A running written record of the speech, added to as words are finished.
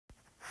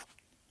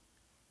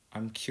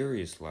I'm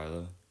curious,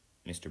 Lila,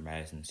 Mr.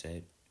 Madison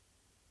said.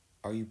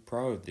 Are you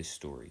proud of this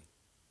story?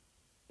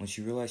 When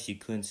she realized she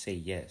couldn't say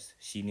yes,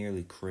 she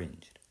nearly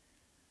cringed.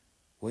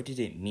 What did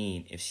it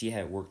mean if she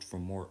had worked for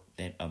more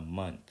than a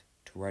month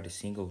to write a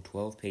single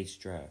 12-page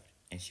draft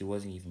and she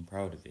wasn't even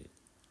proud of it?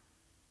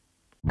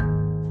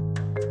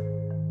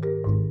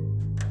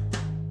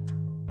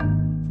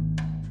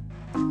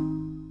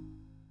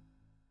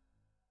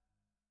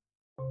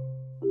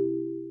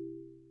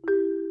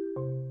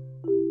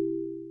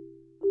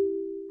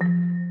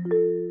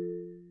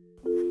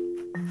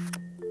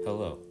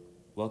 Hello,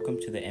 welcome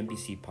to the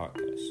NBC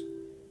podcast.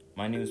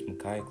 My name is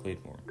Micaiah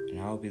Claymore, and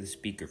I will be the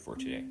speaker for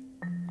today.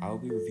 I will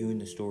be reviewing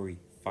the story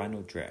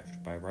Final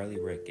Draft by Riley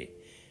Redgate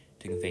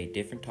to convey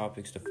different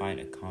topics to find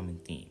a common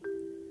theme.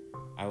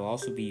 I will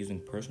also be using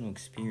personal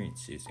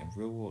experiences and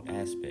real-world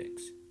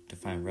aspects to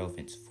find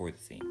relevance for the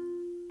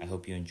theme. I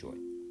hope you enjoy.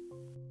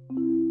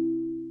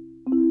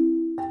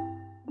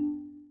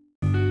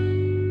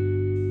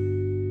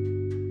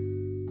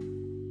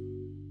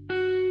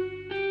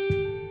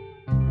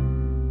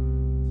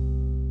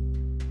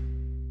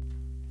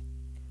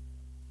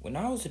 When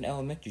I was in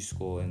elementary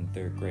school in the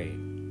 3rd grade,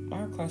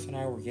 my class and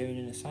I were given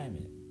an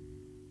assignment.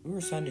 We were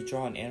assigned to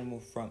draw an animal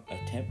from a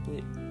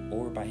template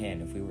or by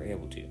hand if we were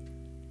able to.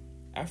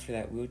 After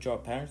that, we would draw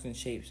patterns and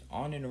shapes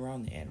on and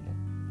around the animal.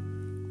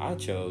 I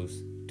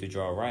chose to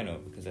draw a rhino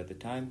because at the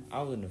time,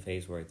 I was in a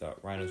phase where I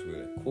thought rhinos were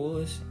the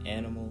coolest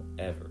animal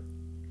ever.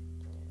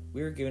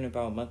 We were given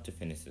about a month to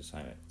finish the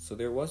assignment, so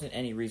there wasn't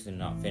any reason to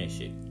not finish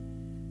it.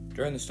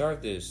 During the start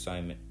of the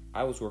assignment,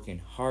 I was working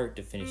hard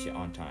to finish it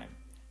on time.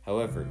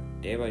 However,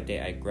 day by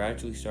day, I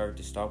gradually started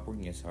to stop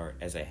working as hard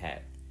as I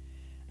had.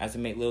 As I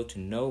made little to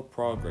no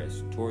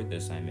progress toward the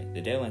assignment,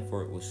 the deadline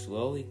for it was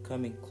slowly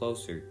coming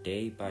closer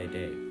day by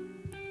day.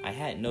 I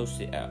hadn't noticed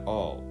it at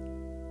all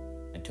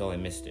until I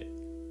missed it.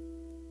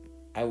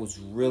 I was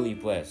really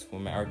blessed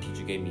when my art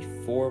teacher gave me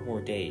 4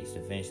 more days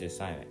to finish the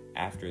assignment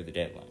after the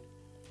deadline.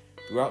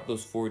 Throughout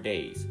those 4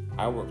 days,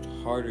 I worked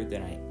harder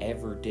than I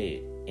ever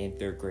did in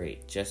 3rd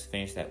grade just to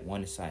finish that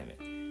one assignment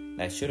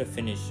that I should have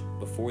finished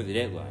before the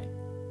deadline.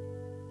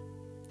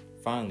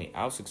 Finally,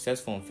 I was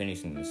successful in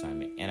finishing the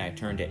assignment, and I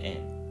turned it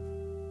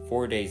in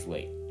 4 days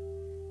late.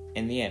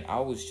 In the end, I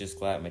was just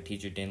glad my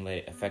teacher didn't let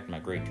it affect my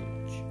grade too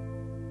much.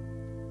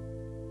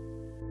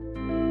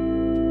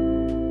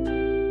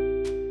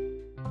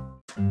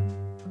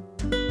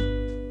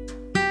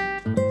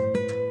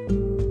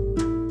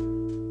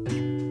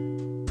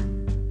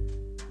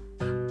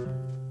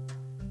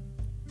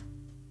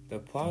 The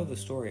plot of the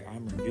story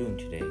I'm reviewing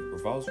today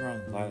revolves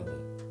around Lila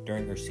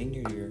during her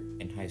senior year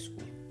in high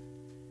school.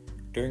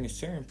 During a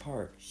certain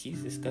part,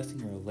 she's discussing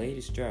her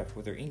latest draft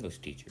with her English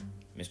teacher,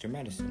 Mr.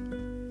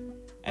 Madison.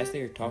 As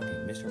they are talking,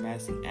 Mr.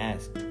 Madison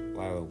asked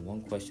Lila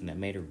one question that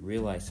made her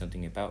realize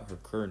something about her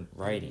current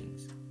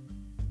writings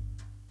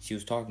she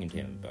was talking to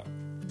him about.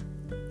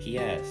 He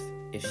asked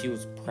if she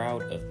was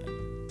proud of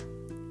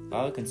them.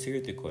 Lila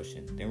considered the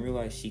question, then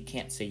realized she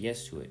can't say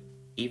yes to it,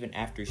 even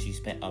after she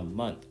spent a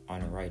month on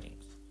her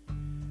writings.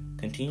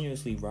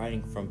 Continuously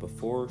writing from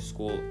before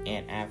school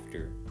and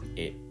after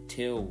it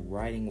till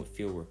writing would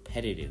feel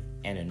repetitive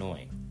and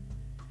annoying.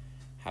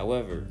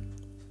 However,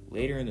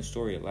 later in the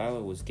story,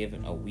 Lila was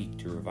given a week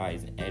to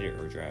revise and edit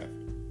her draft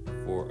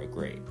for a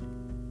grade.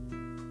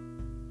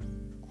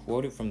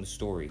 Quoted from the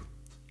story,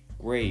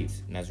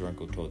 "Grades,"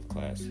 Nazarenko told the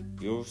class,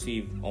 "you'll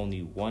receive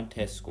only one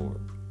test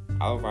score.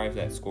 I'll revise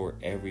that score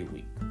every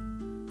week."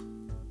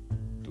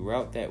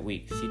 Throughout that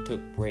week, she took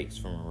breaks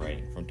from her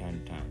writing from time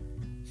to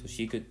time, so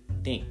she could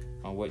think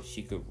on what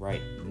she could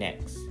write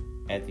next.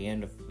 At the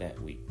end of that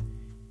week,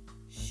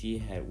 she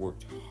had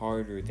worked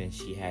harder than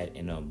she had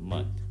in a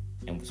month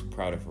and was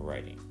proud of her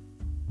writing.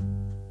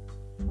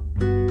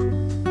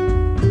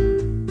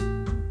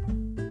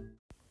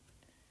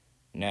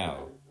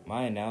 Now,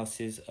 my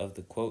analysis of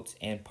the quotes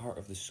and part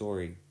of the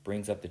story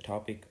brings up the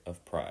topic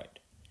of pride.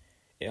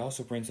 It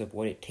also brings up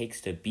what it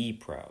takes to be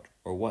proud,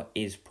 or what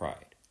is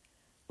pride.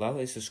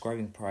 Lila is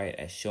describing pride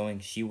as showing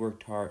she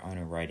worked hard on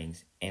her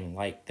writings and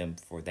liked them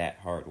for that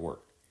hard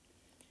work.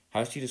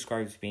 How she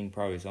describes being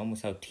proud is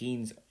almost how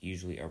teens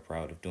usually are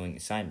proud of doing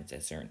assignments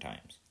at certain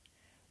times.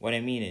 What I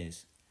mean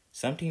is,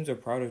 some teens are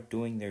proud of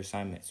doing their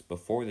assignments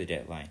before the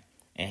deadline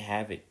and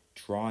have it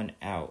drawn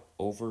out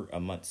over a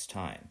month's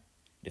time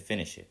to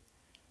finish it,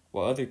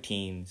 while other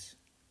teens,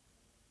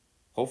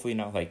 hopefully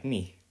not like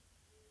me,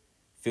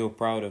 feel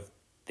proud of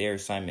their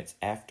assignments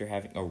after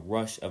having a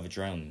rush of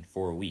adrenaline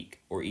for a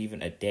week or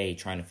even a day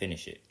trying to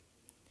finish it.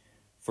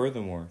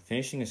 Furthermore,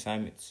 finishing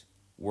assignments,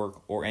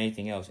 work, or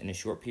anything else in a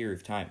short period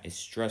of time is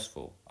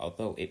stressful,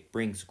 although it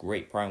brings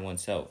great pride in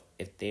oneself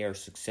if they are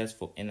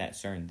successful in that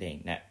certain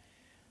thing that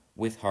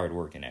with hard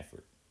work and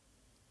effort.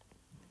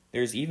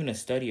 There is even a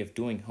study of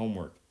doing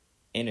homework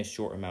in a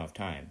short amount of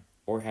time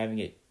or having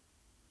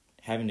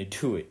to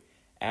do it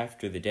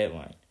after the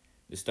deadline.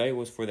 The study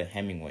was for the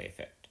Hemingway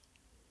effect.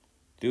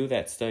 Through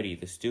that study,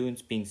 the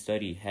students being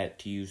studied had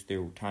to use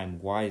their time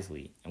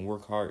wisely and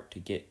work hard to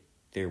get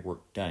their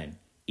work done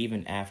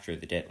even after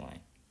the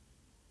deadline.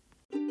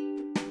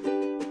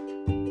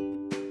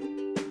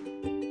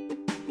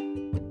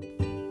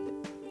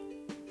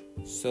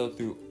 So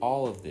through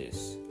all of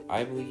this,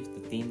 I believe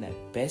the theme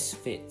that best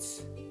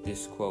fits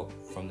this quote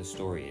from the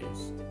story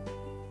is,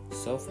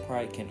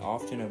 self-pride can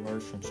often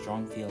emerge from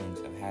strong feelings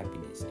of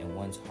happiness in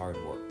one's hard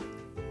work.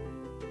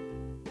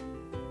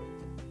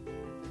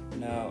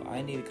 Now,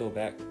 I need to go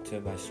back to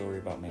my story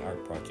about my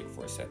art project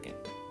for a second.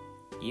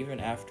 Even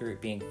after it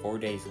being 4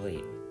 days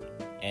late,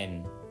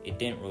 and it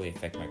didn't really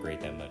affect my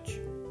grade that much,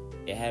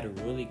 it had a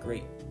really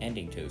great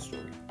ending to the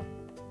story.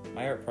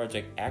 My art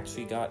project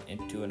actually got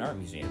into an art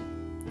museum,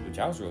 which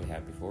I was really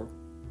happy for.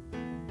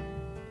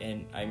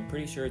 And I'm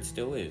pretty sure it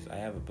still is. I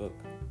have a book.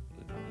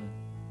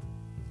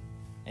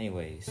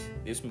 Anyways,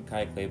 this is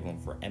Makai Claiborne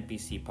for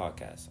MPC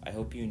Podcast. I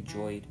hope you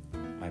enjoyed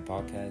my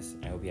podcast,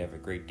 and I hope you have a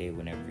great day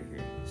whenever you're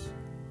hearing this.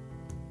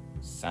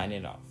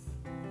 Signing off.